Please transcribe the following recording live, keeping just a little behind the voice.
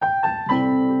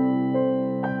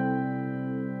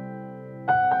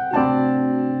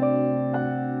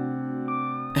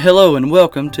Hello and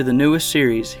welcome to the newest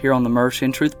series here on the Mercy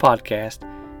and Truth podcast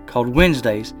called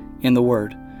Wednesdays in the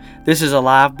Word. This is a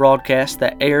live broadcast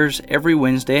that airs every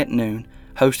Wednesday at noon,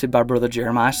 hosted by Brother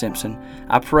Jeremiah Simpson.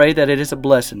 I pray that it is a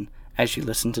blessing as you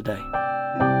listen today.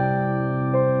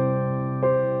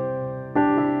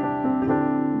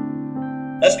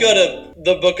 Let's go to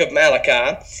the book of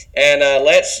Malachi, and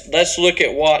let's look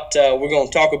at what we're going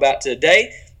to talk about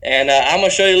today. And I'm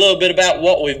going to show you a little bit about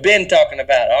what we've been talking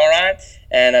about, all right?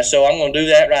 And so I'm going to do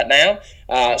that right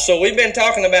now. So we've been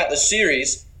talking about the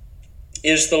series,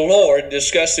 Is the Lord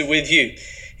Disgusted with You?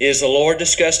 Is the Lord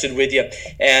disgusted with you?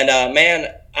 And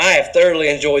man, I have thoroughly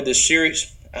enjoyed this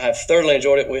series. I've thoroughly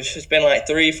enjoyed it. It's been like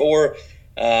 3, 4,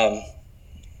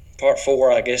 part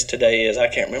 4, I guess today is. I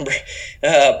can't remember.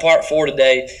 Part 4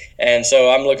 today. And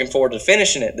so I'm looking forward to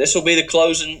finishing it. This will be the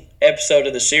closing episode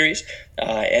of the series.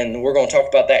 And we're going to talk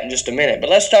about that in just a minute. But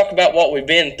let's talk about what we've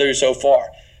been through so far.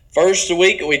 First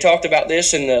week, we talked about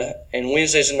this in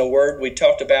Wednesdays in the Word. We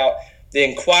talked about the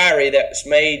inquiry that was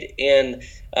made in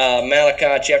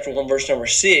Malachi chapter 1, verse number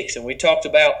 6. And we talked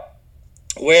about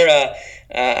where,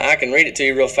 I can read it to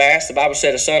you real fast. The Bible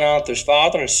said, a son honoreth his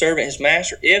father, and a servant his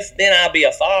master. If then I be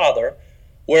a father,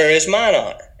 where is mine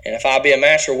honor? And if I be a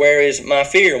master, where is my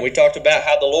fear? And we talked about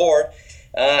how the Lord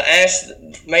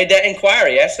made that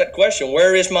inquiry, asked that question,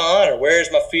 where is my honor? Where is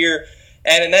my fear?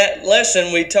 And in that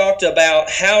lesson, we talked about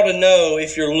how to know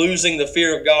if you're losing the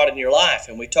fear of God in your life.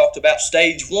 And we talked about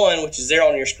stage 1, which is there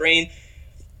on your screen,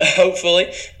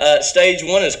 hopefully. Stage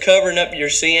 1 is covering up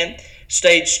your sin.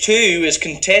 Stage 2 is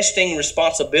contesting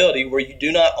responsibility, where you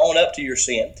do not own up to your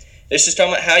sin. This is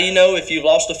talking about how you know if you've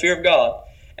lost the fear of God.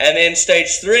 And then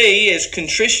stage 3 is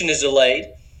contrition is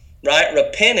delayed, right?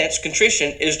 Repentance,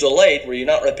 contrition is delayed, where you're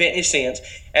not repenting your sins.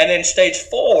 And then stage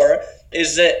 4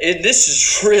 is that this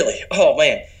is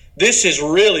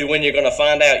really when you're going to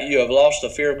find out you have lost the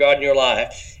fear of God in your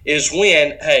life, is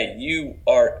when, hey, you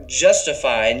are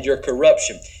justifying your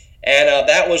corruption. And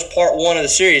that was part 1 of the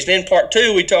series. Then part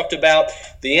 2, we talked about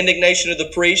the indignation of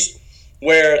the priest,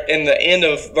 where in the end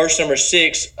of verse number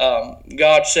 6,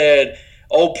 God said,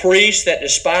 O priests that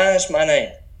despise my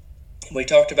name. We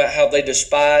talked about how they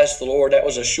despised the Lord. That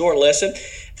was a short lesson,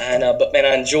 but man,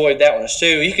 I enjoyed that one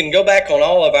too. You can go back on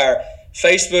all of our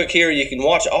Facebook here. You can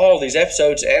watch all of these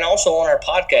episodes, and also on our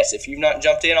podcast. If you've not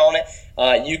jumped in on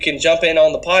it, you can jump in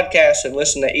on the podcast and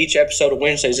listen to each episode of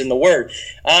Wednesdays in the Word.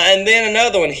 And then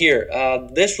another one here.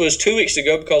 This was 2 weeks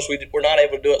ago because we were not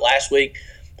able to do it last week.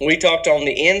 We talked on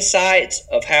the insights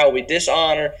of how we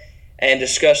dishonor and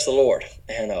discuss the Lord.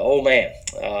 And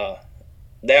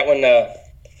that one,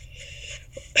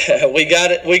 we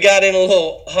got in a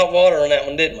little hot water on that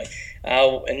one, didn't we?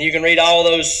 And you can read all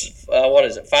those,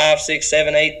 5, 6,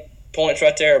 7, 8 points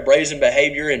right there of brazen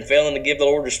behavior and failing to give the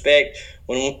Lord respect.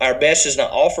 When our best is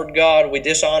not offered God, we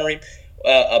dishonor Him.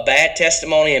 A bad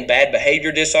testimony and bad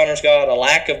behavior dishonors God. A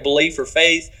lack of belief or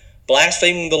faith,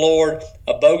 blaspheming the Lord,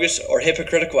 a bogus or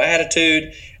hypocritical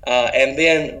attitude, and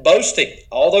then boasting.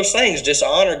 All those things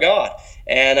dishonor God.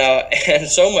 And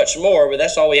so much more, but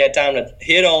that's all we had time to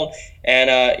hit on.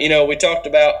 And, we talked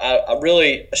about, I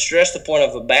really stressed the point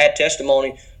of a bad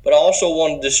testimony, but I also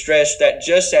wanted to stress that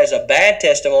just as a bad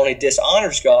testimony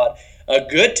dishonors God, a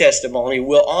good testimony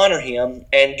will honor Him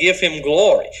and give Him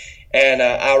glory. And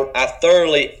I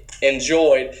thoroughly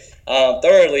enjoyed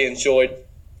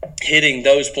hitting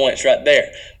those points right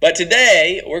there. But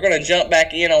today, we're going to jump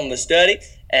back in on the study,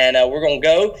 and we're going to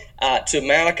go to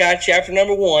Malachi chapter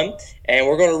number 1, and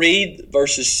we're going to read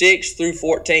verses 6 through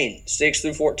 14. 6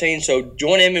 through 14. So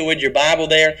join in me with your Bible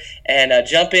there, and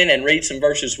jump in and read some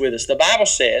verses with us. The Bible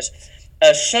says,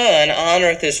 a son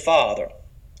honoreth his father,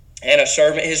 and a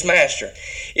servant his master.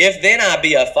 If then I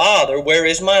be a father, where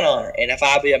is mine honor? And if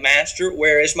I be a master,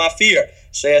 where is my fear?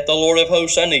 Saith the Lord of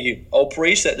hosts unto you, O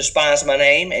priests that despise my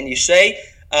name, and ye say,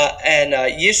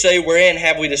 wherein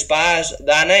have we despised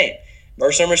thy name?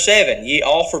 Verse number 7, ye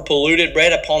offer polluted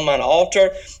bread upon mine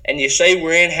altar, and ye say,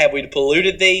 wherein have we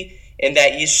polluted thee? In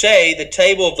that ye say, the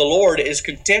table of the Lord is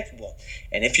contemptible.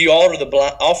 And if you offer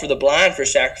the blind for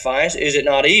sacrifice, is it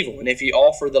not evil? And if you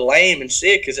offer the lame and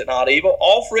sick, is it not evil?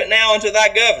 Offer it now unto thy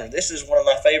governor. This is one of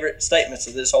my favorite statements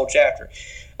of this whole chapter.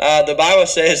 The Bible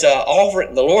says,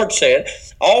 the Lord said,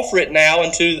 offer it now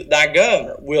unto thy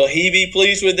governor. Will he be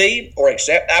pleased with thee, or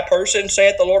accept thy person,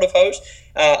 saith the Lord of hosts?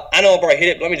 I know I've already hit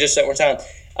it, but let me just say it one time.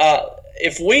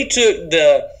 If we took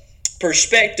the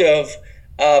perspective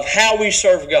of how we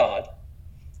serve God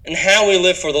and how we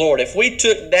live for the Lord, if we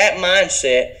took that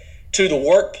mindset to the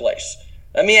workplace,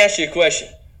 let me ask you a question.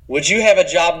 Would you have a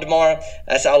job tomorrow?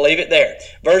 I'll leave it there.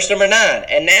 Verse number 9.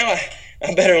 And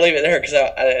I better leave it there because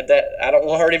I don't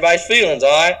want to hurt anybody's feelings,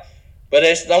 all right? But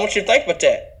I want you to think about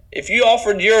that. If you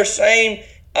offered your same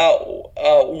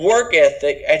work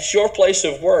ethic at your place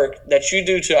of work that you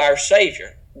do to our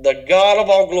Savior, the God of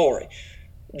all glory,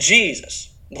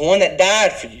 Jesus, the one that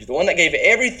died for you, the one that gave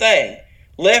everything,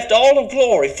 left all of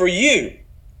glory for you.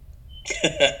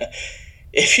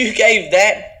 If you gave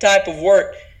that type of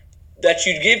work that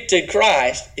you'd give to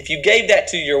Christ, if you gave that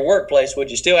to your workplace, would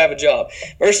you still have a job?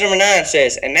 Verse number 9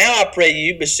 says, "And now I pray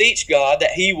you, beseech God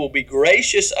that he will be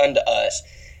gracious unto us.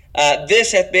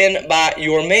 This hath been by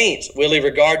your means. Will he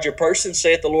regard your person,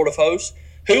 saith the Lord of hosts?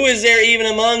 Who is there even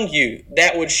among you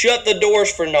that would shut the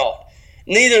doors for naught?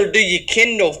 Neither do ye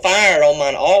kindle fire on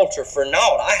mine altar for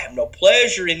naught. I have no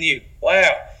pleasure in you."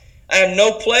 Wow. "I have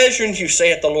no pleasure in you,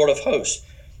 saith the Lord of hosts.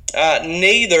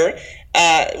 Neither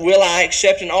will I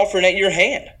accept an offering at your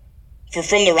hand. For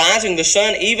from the rising of the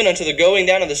sun even unto the going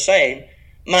down of the same,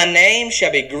 my name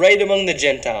shall be great among the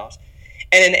Gentiles.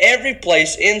 And in every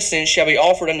place incense shall be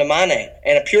offered unto my name,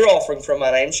 and a pure offering from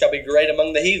my name shall be great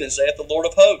among the heathen, saith the Lord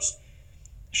of hosts.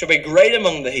 Shall be great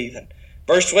among the heathen."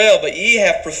 Verse 12, "But ye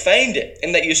have profaned it,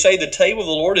 in that you say the table of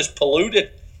the Lord is polluted,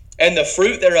 and the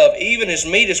fruit thereof, even his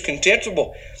meat, is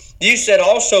contemptible. You said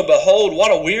also, Behold,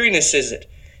 what a weariness is it!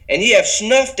 And ye have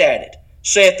snuffed at it,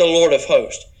 saith the Lord of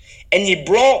hosts. And ye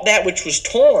brought that which was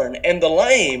torn, and the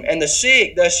lame, and the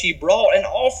sick, thus ye brought an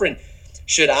offering.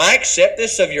 Should I accept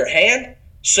this of your hand,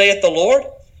 saith the Lord?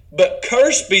 But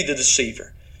cursed be the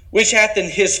deceiver, which hath in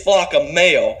his flock a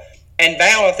male, and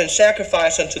voweth and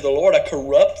sacrifice unto the Lord a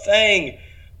corrupt thing.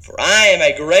 For I am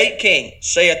a great king,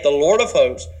 saith the Lord of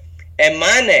hosts, and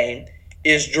my name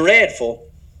is dreadful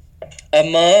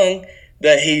among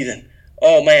the heathen."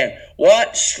 Oh man,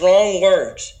 what strong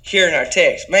words here in our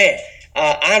text. Man,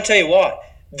 I'll tell you what,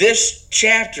 this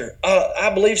chapter,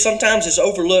 I believe sometimes it's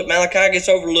overlooked. Malachi gets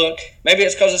overlooked. Maybe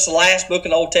it's because it's the last book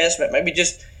in the Old Testament. Maybe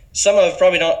just some of us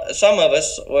probably don't, some of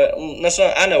us, well,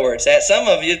 I know where it's at. Some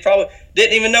of you probably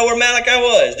didn't even know where Malachi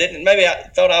was. Maybe I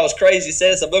thought I was crazy,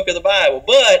 said it's a book of the Bible.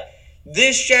 But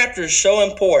this chapter is so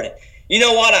important. You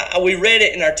know what, we read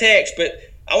it in our text, but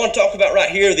I want to talk about right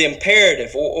here the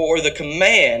imperative or the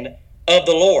command of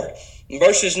the Lord. In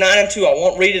verses 9 and 2, I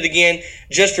won't read it again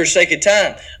just for sake of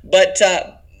time. But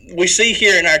we see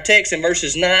here in our text in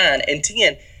verses 9 and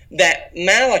 10 that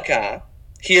Malachi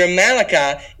he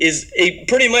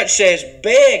pretty much says,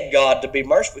 beg God to be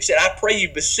merciful. He said, I pray you,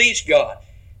 beseech God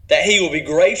that he will be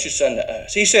gracious unto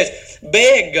us. He says,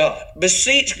 beg God,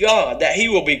 beseech God that he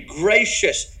will be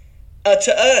gracious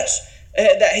to us,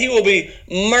 that he will be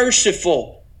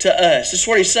merciful to us. That's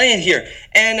what he's saying here.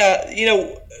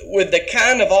 And, with the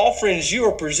kind of offerings you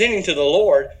are presenting to the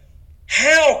Lord,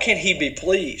 how can he be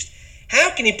pleased? How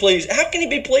can he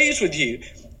be pleased with you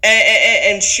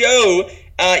and show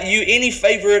you any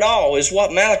favor at all, is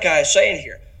what Malachi is saying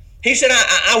here. He said,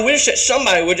 I wish that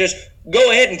somebody would just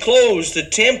go ahead and close the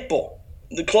temple,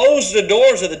 close the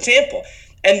doors of the temple,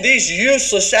 and these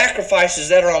useless sacrifices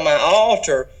that are on my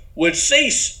altar would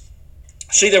cease.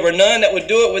 See, there were none that would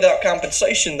do it without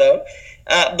compensation, though.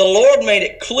 The Lord made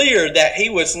it clear that he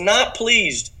was not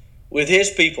pleased with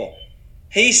his people.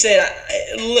 He said,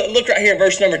 look right here in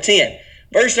verse number 10.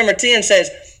 Verse number 10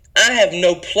 says, I have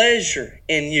no pleasure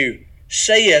in you,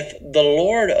 saith the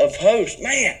Lord of hosts.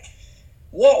 Man,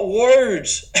 what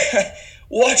words.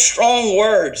 What strong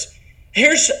words.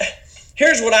 Here's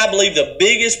what I believe the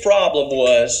biggest problem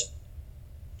was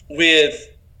with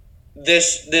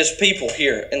this people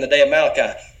here in the day of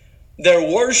Malachi. Their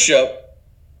worship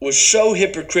was so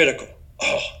hypocritical.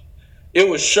 Oh, it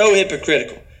was so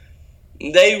hypocritical.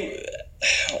 I'm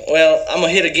gonna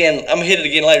hit it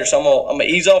again later, so I'm gonna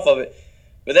ease off of it.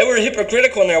 But they were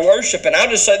hypocritical in their worship, and I'll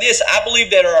just say this: I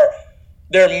believe that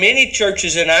there are many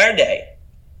churches in our day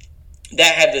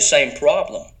that have the same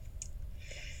problem,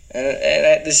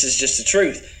 and this is just the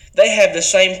truth. They have the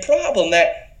same problem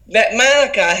that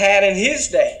Malachi had in his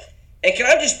day. And can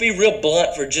I just be real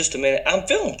blunt for just a minute? I'm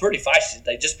feeling pretty feisty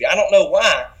today. I don't know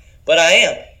why, but I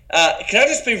am. Can I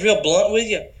just be real blunt with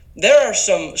you? There are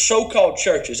some so-called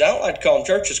churches. I don't like to call them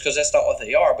churches because that's not what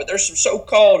they are, but there's some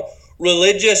so-called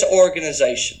religious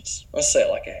organizations, let's say it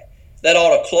like that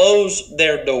ought to close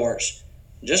their doors.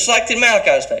 Just like in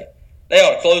Malachi's day. They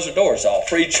ought to close their doors, all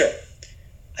preacher.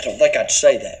 I don't think I'd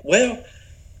say that. Well,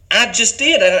 I just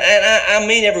did, and I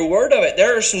mean every word of it.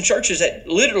 There are some churches that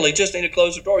literally just need to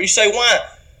close their door. You say, why?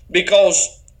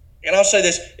 Because, and I'll say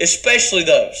this, especially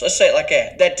those, let's say it like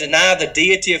that deny the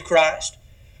deity of Christ.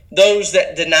 Those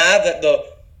that deny that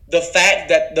the fact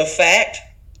that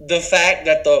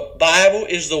the Bible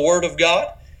is the Word of God.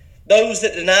 those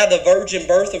that deny the virgin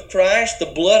birth of Christ, the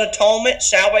blood atonement,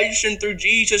 salvation through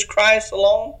Jesus Christ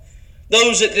alone,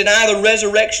 those that deny the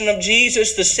resurrection of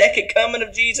Jesus, the second coming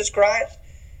of Jesus Christ,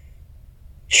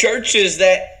 churches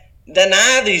that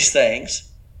deny these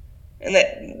things and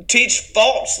that teach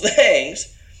false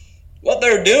things, what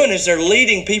they're doing is they're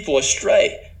leading people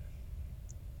astray.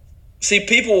 See,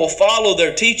 people will follow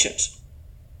their teachings.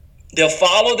 They'll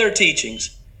follow their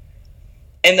teachings,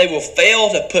 and they will fail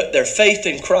to put their faith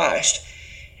in Christ.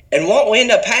 And what will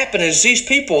end up happening is these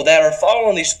people that are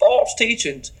following these false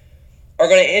teachings are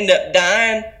going to end up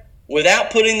dying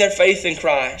without putting their faith in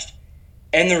Christ.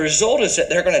 And the result is that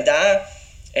they're going to die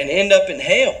and end up in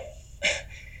hell.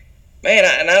 Man,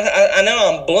 I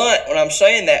know I'm blunt when I'm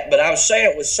saying that, but I'm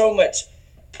saying it with so much,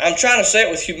 I'm trying to say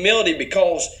it with humility,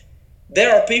 because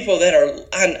there are people that are,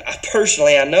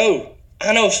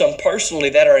 I know some personally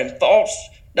that are in false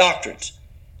doctrines,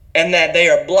 and that they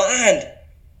are blind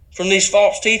from these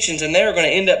false teachings, and they're going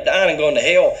to end up dying and going to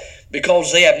hell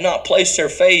because they have not placed their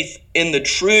faith in the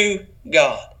true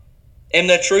God. In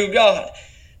the true God.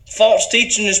 False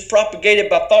teaching is propagated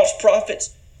by false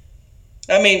prophets.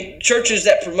 I mean, churches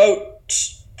that promote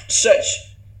such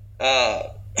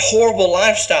horrible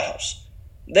lifestyles,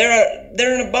 they're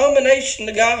an abomination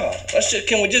to God.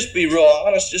 Can we just be real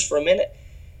honest just for a minute?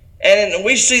 And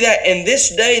we see that in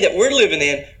this day that we're living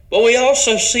in, but we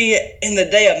also see it in the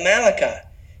day of Malachi.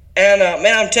 And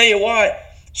man, I'm telling you what,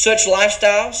 such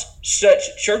lifestyles,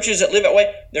 such churches that live that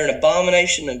way, they're an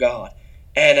abomination to God.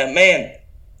 And man,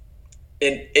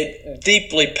 it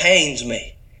deeply pains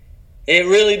me. It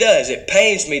really does. It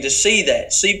pains me to see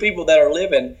that. See people that are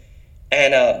living,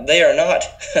 and they are not,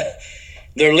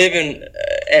 they're living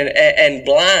and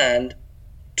blind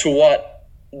to what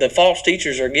the false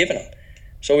teachers are giving them.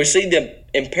 So we see the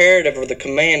imperative or the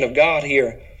command of God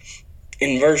here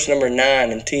in verse number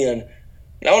 9 and 10.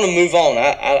 And I want to move on.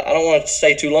 I don't want to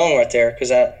stay too long right there, because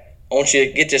I want you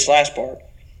to get this last part.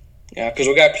 Because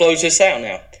we got to close this out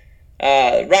now.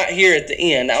 Right here at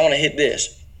the end, I want to hit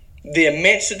this. The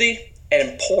immensity and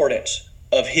importance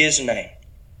of His name.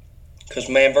 Because,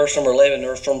 man, verse number 11,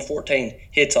 verse number 14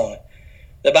 hits on it.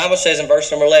 The Bible says in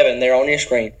verse number 11, there on your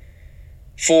screen,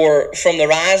 "For from the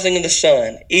rising of the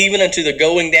sun, even unto the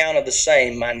going down of the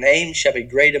same, my name shall be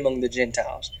great among the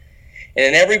Gentiles. And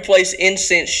in every place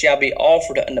incense shall be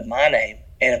offered unto my name,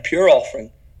 and a pure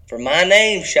offering. For my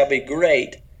name shall be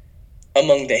great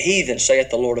among the heathen, saith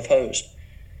the Lord of hosts.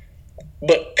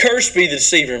 But cursed be the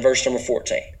deceiver," in verse number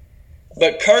 14.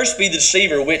 "But cursed be the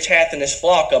deceiver which hath in his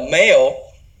flock a male,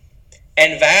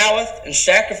 and voweth and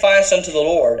sacrifice unto the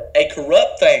Lord a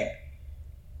corrupt thing."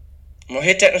 I'm going to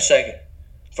hit that in a second.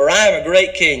 "For I am a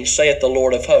great king, saith the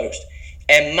Lord of hosts,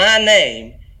 and my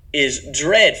name is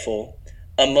dreadful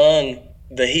among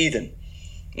the heathen."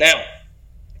 Now,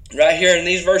 right here in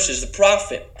these verses, the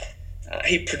prophet,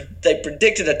 they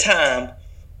predicted a time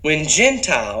when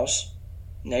Gentiles,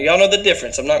 now y'all know the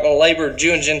difference. I'm not going to labor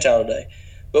Jew and Gentile today.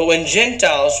 But when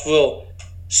Gentiles will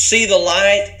see the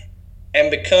light and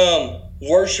become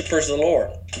worshipers of the Lord,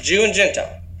 Jew and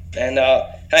Gentile. And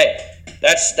hey,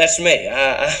 that's me.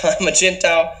 I'm a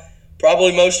Gentile.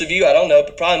 Probably most of you, I don't know,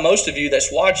 but probably most of you that's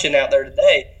watching out there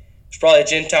today is probably a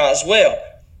Gentile as well.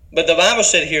 But the Bible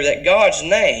said here that God's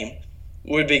name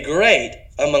would be great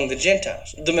among the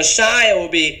Gentiles. The Messiah will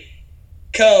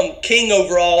become king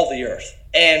over all the earth,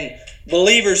 and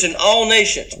believers in all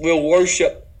nations will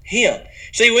worship Him.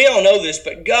 See, we all know this,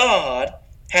 but God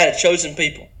had a chosen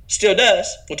people. Still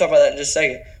does. We'll talk about that in just a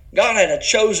second. God had a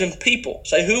chosen people.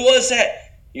 Say, who was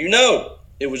that? You know,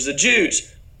 it was the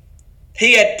Jews.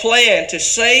 He had planned to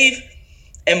save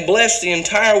and bless the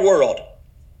entire world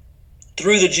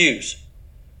through the Jews.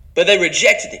 But they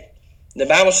rejected Him. The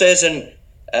Bible says in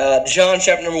John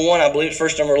chapter number 1, I believe it's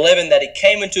verse number 11, that He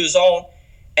came into His own,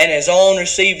 and His own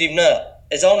received Him not.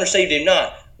 His own received Him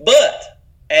not. But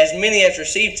as many as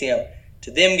received Him,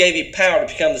 to them gave He power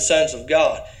to become the sons of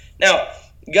God. Now,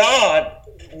 God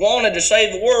wanted to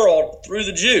save the world through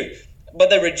the Jew, but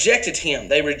they rejected Him.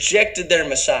 They rejected their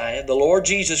Messiah, the Lord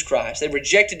Jesus Christ. They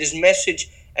rejected His message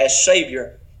as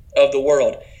Savior of the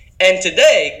world. And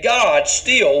today, God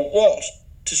still wants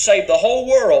to save the whole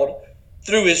world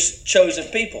through His chosen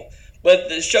people.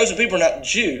 But His chosen people are not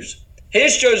Jews.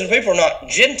 His chosen people are not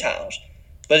Gentiles,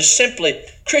 but it's simply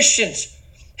Christians.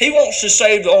 He wants to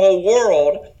save the whole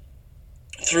world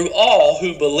through all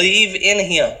who believe in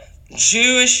Him,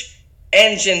 Jewish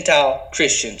and Gentile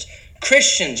Christians.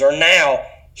 Christians are now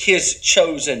His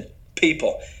chosen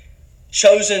people.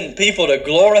 Chosen people to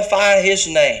glorify His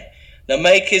name, to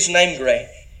make His name great.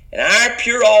 And our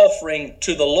pure offering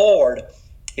to the Lord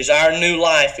is our new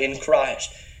life in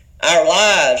Christ. Our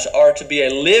lives are to be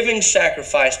a living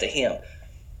sacrifice to Him.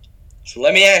 So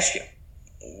let me ask you,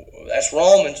 that's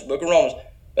Romans, book of Romans,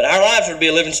 but our lives are to be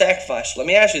a living sacrifice. So let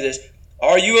me ask you this,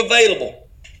 are you available?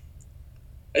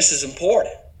 This is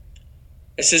important.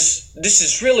 This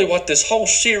is really what this whole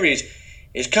series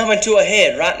is coming to a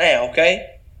head right now,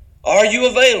 okay? Are you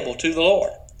available to the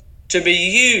Lord to be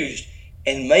used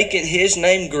in making His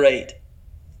name great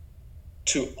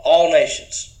to all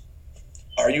nations?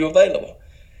 Are you available?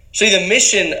 See, the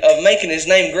mission of making His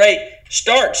name great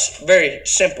starts very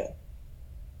simple.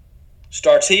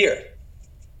 Starts here.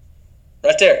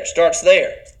 Right there. Starts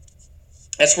there.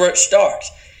 That's where it starts.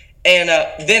 And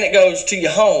then it goes to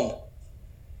your home.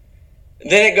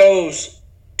 Then it goes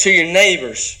to your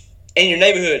neighbors in your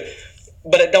neighborhood.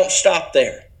 But it don't stop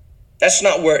there. That's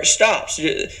not where it stops.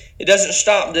 It doesn't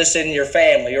stop just in your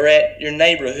family or at your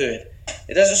neighborhood.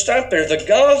 It doesn't stop there. The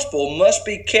gospel must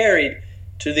be carried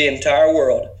to the entire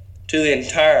world. To the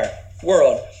entire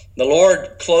world. The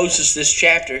Lord closes this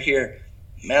chapter here,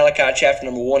 Malachi chapter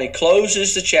number 1. He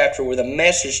closes the chapter with a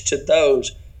message to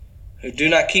those who do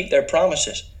not keep their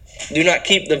promises, do not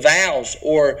keep the vows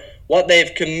or what they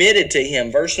have committed to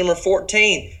Him. Verse number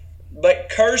 14, but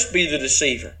cursed be the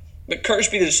deceiver. But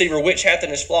cursed be the deceiver which hath in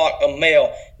his flock a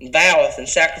male, and voweth and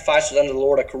sacrificeth unto the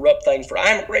Lord a corrupt thing. For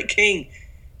I am a great king,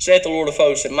 saith the Lord of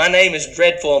hosts, and my name is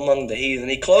dreadful among the heathen.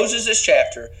 He closes this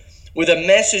chapter with a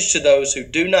message to those who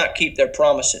do not keep their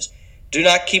promises, do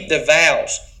not keep the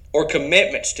vows or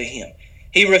commitments to Him.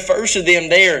 He refers to them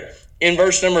there in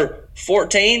verse number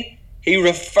 14. He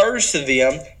refers to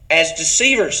them as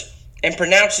deceivers and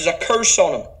pronounces a curse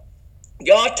on them.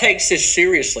 God takes this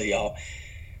seriously, y'all.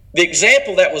 The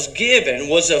example that was given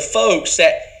was of folks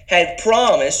that had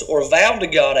promised or vowed to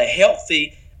God a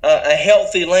healthy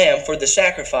lamb for the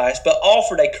sacrifice, but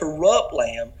offered a corrupt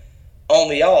lamb on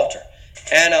the altar.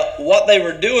 And what they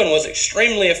were doing was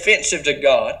extremely offensive to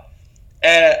God.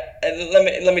 And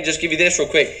let me just give you this real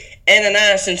quick.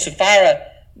 Ananias and Sapphira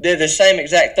did the same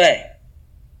exact thing.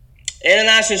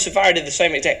 Ananias and Sapphira did the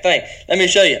same exact thing. Let me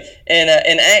show you.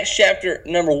 In Acts chapter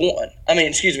number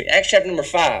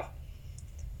 5,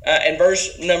 in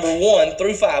verse number 1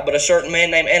 through 5, but a certain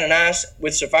man named Ananias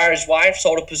with Sapphira's wife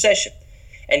sold a possession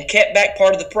and kept back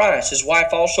part of the price, his wife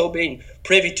also being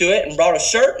privy to it, and brought a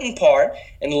certain part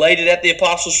and laid it at the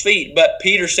apostles' feet. But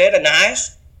Peter said,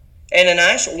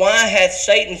 Ananias, why hath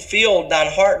Satan filled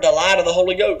thine heart to lie to the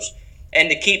Holy Ghost, and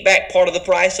to keep back part of the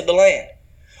price of the land?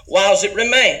 Whiles it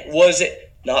remained, was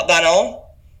it not thine own?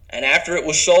 And after it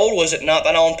was sold, was it not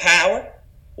thine own power?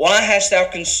 Why hast thou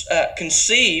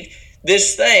conceived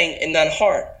this thing in thine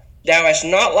heart? Thou hast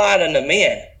not lied unto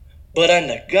men, but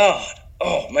unto God.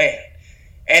 Oh, man.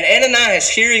 And Ananias,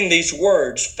 hearing these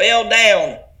words, fell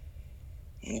down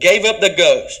and gave up the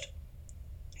ghost.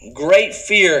 Great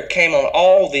fear came on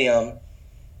all them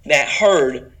that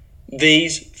heard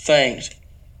these things.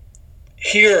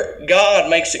 Here, God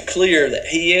makes it clear that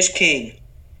He is king.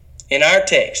 In our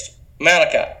text,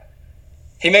 Malachi,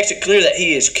 He makes it clear that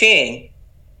He is king,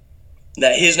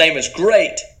 that His name is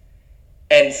great,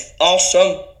 and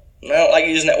awesome. I don't like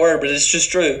using that word, but it's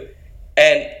just true.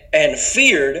 And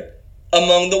feared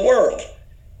among the world.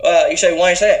 You say,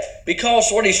 why is that?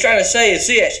 Because what He's trying to say is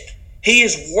this: He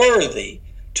is worthy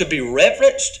to be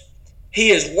reverenced.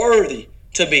 He is worthy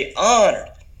to be honored.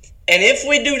 And if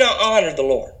we do not honor the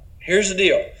Lord, here's the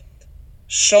deal: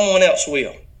 someone else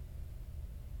will.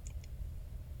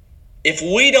 If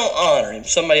we don't honor Him,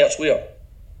 somebody else will.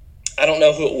 I don't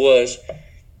know who it was.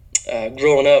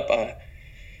 Growing up, I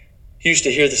used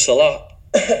to hear this a lot.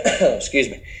 Excuse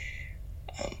me.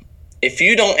 If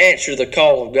you don't answer the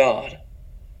call of God,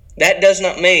 that does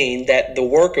not mean that the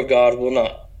work of God will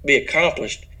not be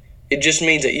accomplished. It just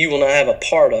means that you will not have a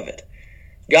part of it.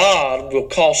 God will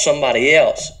call somebody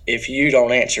else if you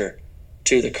don't answer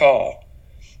to the call.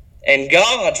 And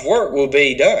God's work will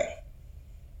be done.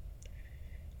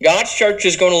 God's church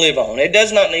is going to live on. It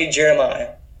does not need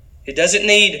Jeremiah. It doesn't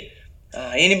need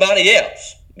anybody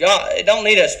else. It don't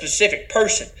need a specific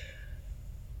person.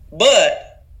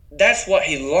 But that's what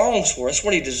He longs for. That's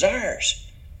what He desires.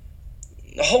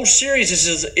 The whole series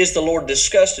is the Lord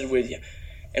disgusted with you.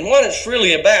 And what it's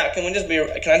really about, can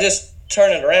I just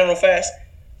turn it around real fast?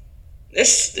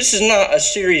 This is not a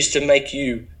series to make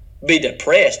you be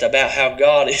depressed about how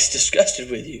God is disgusted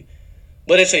with you.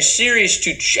 But it's a series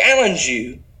to challenge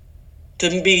you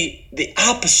to be the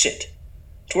opposite.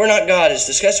 To where not God is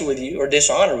disgusted with you or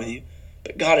dishonored with you,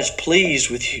 but God is pleased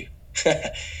with you.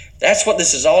 That's what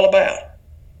this is all about.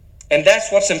 And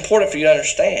that's what's important for you to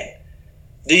understand.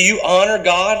 Do you honor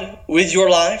God with your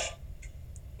life?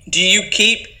 Do you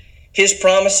keep His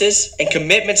promises and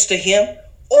commitments to Him?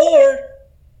 Or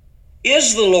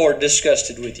is the Lord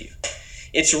disgusted with you?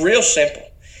 It's real simple.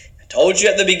 I told you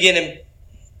at the beginning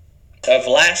of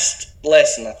last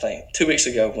lesson, I think, 2 weeks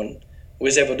ago when we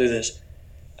was able to do this.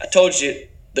 I told you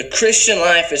the Christian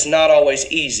life is not always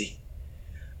easy,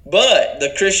 but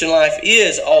the Christian life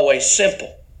is always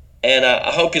simple. And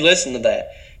I hope you listen to that.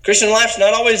 Christian life's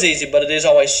not always easy, but it is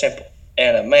always simple.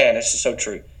 And man, this is so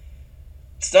true.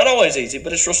 It's not always easy,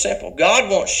 but it's real simple. God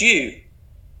wants you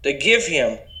to give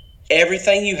Him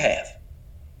everything you have.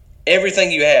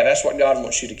 Everything you have, that's what God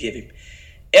wants you to give Him.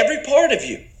 Every part of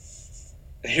you.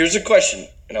 And here's the question,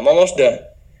 and I'm almost done.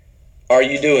 Are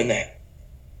you doing that?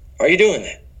 Are you doing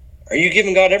that? Are you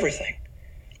giving God everything?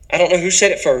 I don't know who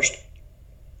said it first,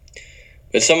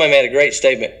 but somebody made a great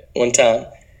statement one time,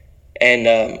 and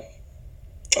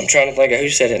I'm trying to think of who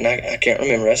said it, and I can't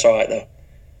remember. That's all right, though.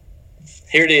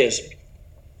 Here it is.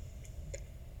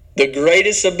 The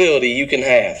greatest ability you can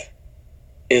have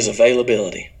is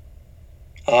availability.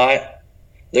 All right?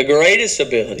 The greatest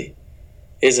ability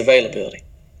is availability.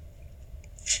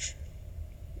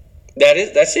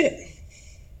 That's it.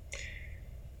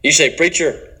 You say,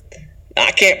 preacher,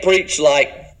 I can't preach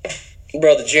like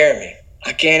Brother Jeremy.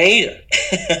 I can't either.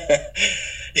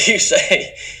 You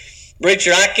say,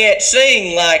 preacher, I can't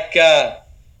sing like,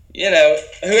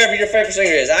 whoever your favorite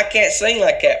singer is. I can't sing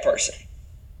like that person.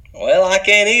 Well, I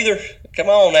can't either. Come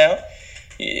on now.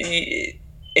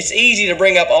 It's easy to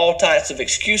bring up all types of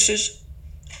excuses.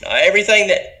 Everything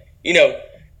that,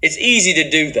 it's easy to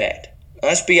do that.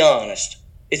 Let's be honest.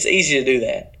 It's easy to do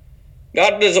that.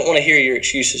 God doesn't want to hear your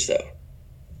excuses, though.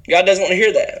 God doesn't want to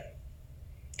hear that.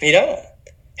 He don't.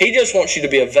 He just wants you to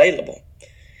be available.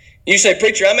 You say,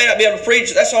 preacher, I may not be able to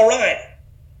preach. That's all right.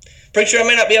 Preacher, I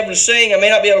may not be able to sing. I may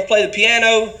not be able to play the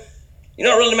piano. You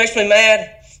know what really makes me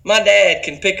mad? My dad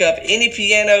can pick up any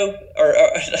piano, or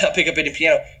not pick up any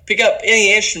piano, pick up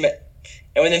any instrument,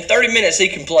 and within 30 minutes he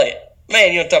can play it.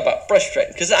 Man, you want to talk about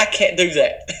frustrating, because I can't do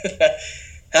that.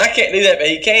 I can't do that, but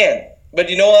he can. But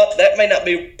you know what? That may not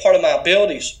be part of my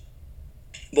abilities.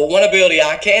 But one ability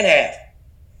I can have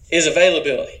is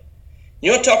availability.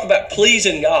 You want to talk about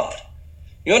pleasing God.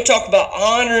 You want to talk about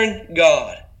honoring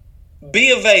God.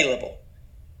 Be available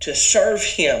to serve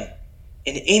Him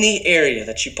in any area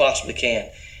that you possibly can.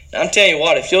 Now, I'm telling you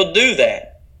what, if you'll do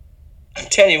that,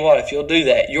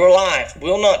 your life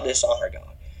will not dishonor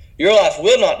God. Your life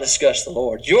will not disgust the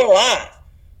Lord. Your life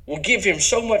will give Him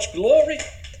so much glory,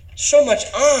 so much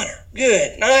honor.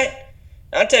 Good night.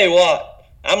 I'll tell you what,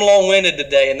 I'm long-winded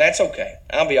today, and that's okay.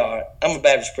 I'll be all right. I'm a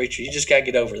Baptist preacher. You just got to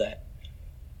get over that.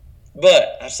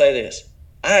 But I say this,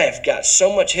 I have got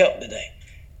so much help today.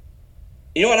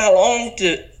 You know what I long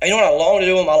to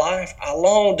do in my life? I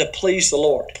long to please the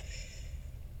Lord.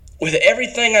 With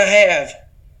everything I have,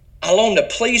 I long to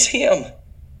please Him,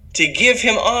 to give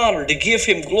Him honor, to give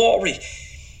Him glory.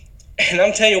 And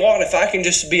I'm telling you what, if I can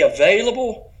just be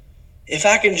available,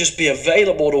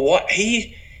 to what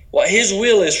His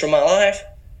will is for my life,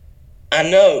 I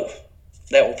know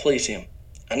that will please Him.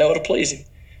 I know it'll please Him.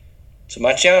 So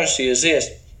my challenge to you is this: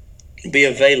 be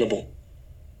available.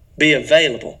 Be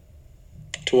available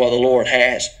to what the Lord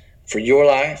has for your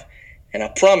life. And I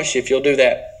promise you, if you'll do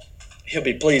that, He'll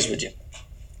be pleased with you.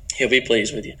 He'll be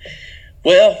pleased with you.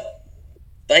 Well,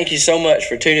 thank you so much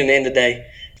for tuning in today.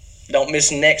 Don't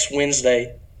miss next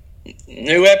Wednesday.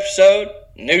 New episode,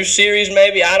 new series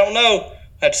maybe. I don't know. We'll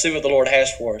have to see what the Lord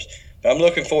has for us. But I'm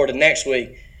looking forward to next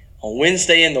week on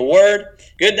Wednesday in the Word.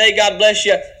 Good day. God bless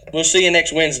you. We'll see you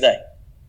next Wednesday.